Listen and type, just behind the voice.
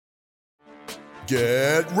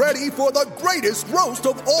Get ready for the greatest roast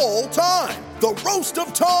of all time, the Roast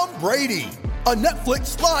of Tom Brady, a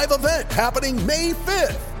Netflix live event happening May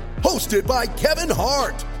 5th. Hosted by Kevin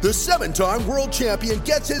Hart, the 7-time world champion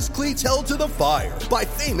gets his cleats held to the fire by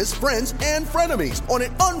famous friends and frenemies on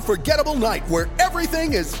an unforgettable night where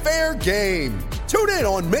everything is fair game. Tune in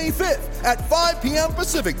on May 5th at 5 p.m.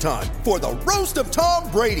 Pacific time for the Roast of Tom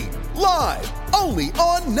Brady, live only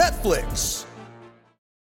on Netflix.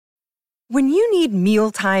 When you need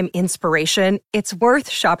mealtime inspiration, it's worth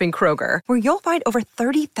shopping Kroger, where you'll find over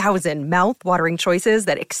 30,000 mouth-watering choices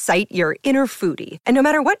that excite your inner foodie. And no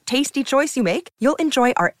matter what tasty choice you make, you'll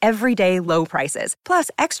enjoy our everyday low prices, plus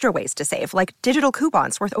extra ways to save, like digital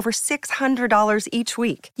coupons worth over $600 each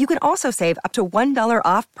week. You can also save up to $1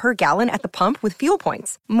 off per gallon at the pump with fuel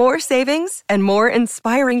points. More savings and more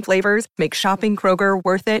inspiring flavors make shopping Kroger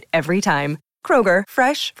worth it every time. Kroger,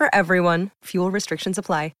 fresh for everyone. Fuel restrictions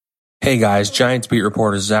apply. Hey guys, Giants beat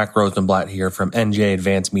reporter Zach Rosenblatt here from NJ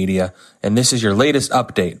Advanced Media, and this is your latest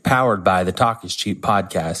update powered by the Talk is Cheap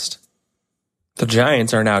podcast. The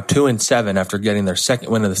Giants are now 2-7 after getting their second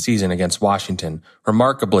win of the season against Washington.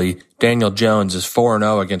 Remarkably, Daniel Jones is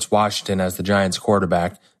 4-0 against Washington as the Giants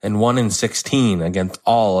quarterback and 1-16 against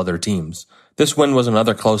all other teams. This win was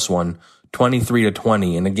another close one,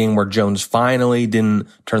 23-20, in a game where Jones finally didn't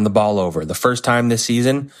turn the ball over, the first time this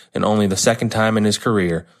season and only the second time in his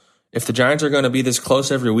career. If the Giants are going to be this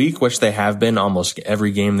close every week, which they have been almost every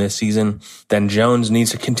game this season, then Jones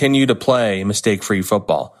needs to continue to play mistake-free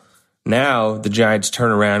football. Now, the Giants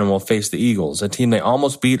turn around and will face the Eagles, a team they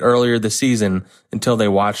almost beat earlier this season until they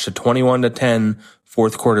watched a 21-10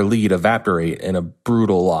 fourth-quarter lead evaporate in a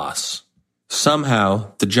brutal loss.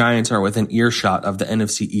 Somehow, the Giants are within earshot of the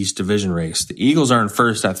NFC East division race. The Eagles are in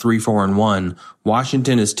first at 3-4-1,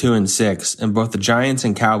 Washington is 2-6, and both the Giants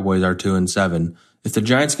and Cowboys are 2-7. If the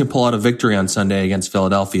Giants can pull out a victory on Sunday against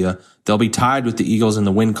Philadelphia, they'll be tied with the Eagles in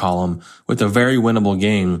the win column with a very winnable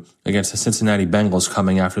game against the Cincinnati Bengals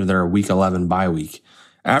coming after their Week 11 bye week.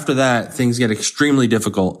 After that, things get extremely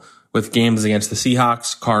difficult with games against the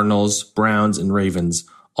Seahawks, Cardinals, Browns, and Ravens,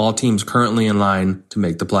 all teams currently in line to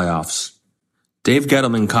make the playoffs. Dave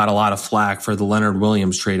Gettleman caught a lot of flack for the Leonard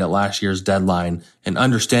Williams trade at last year's deadline, and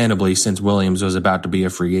understandably since Williams was about to be a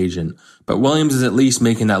free agent. But Williams is at least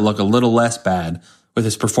making that look a little less bad with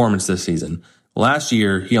his performance this season. Last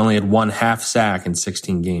year, he only had 1 half sack in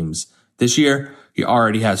 16 games. This year, he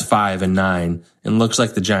already has 5 and 9 and looks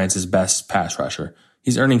like the Giants' best pass rusher.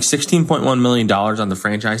 He's earning $16.1 million on the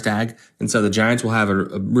franchise tag, and so the Giants will have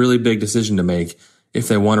a really big decision to make if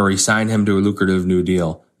they want to re-sign him to a lucrative new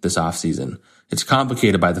deal this offseason. It's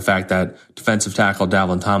complicated by the fact that defensive tackle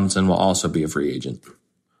Dalvin Tomlinson will also be a free agent.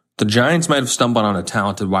 The Giants might have stumbled on a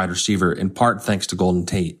talented wide receiver in part thanks to Golden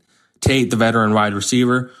Tate. Tate, the veteran wide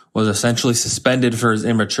receiver, was essentially suspended for his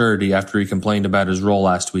immaturity after he complained about his role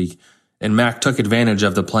last week, and Mac took advantage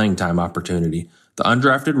of the playing time opportunity. The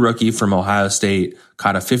undrafted rookie from Ohio State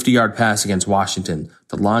caught a 50-yard pass against Washington,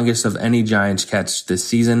 the longest of any Giants catch this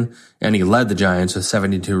season, and he led the Giants with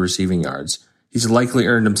 72 receiving yards. He's likely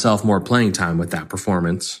earned himself more playing time with that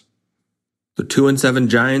performance. The 2-7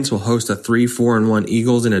 Giants will host the 3-4-1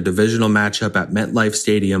 Eagles in a divisional matchup at MetLife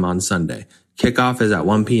Stadium on Sunday. Kickoff is at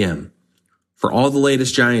 1 p.m. For all the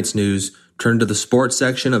latest Giants news, turn to the sports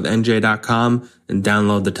section of NJ.com and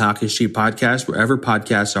download the Talk is Cheap podcast wherever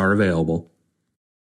podcasts are available.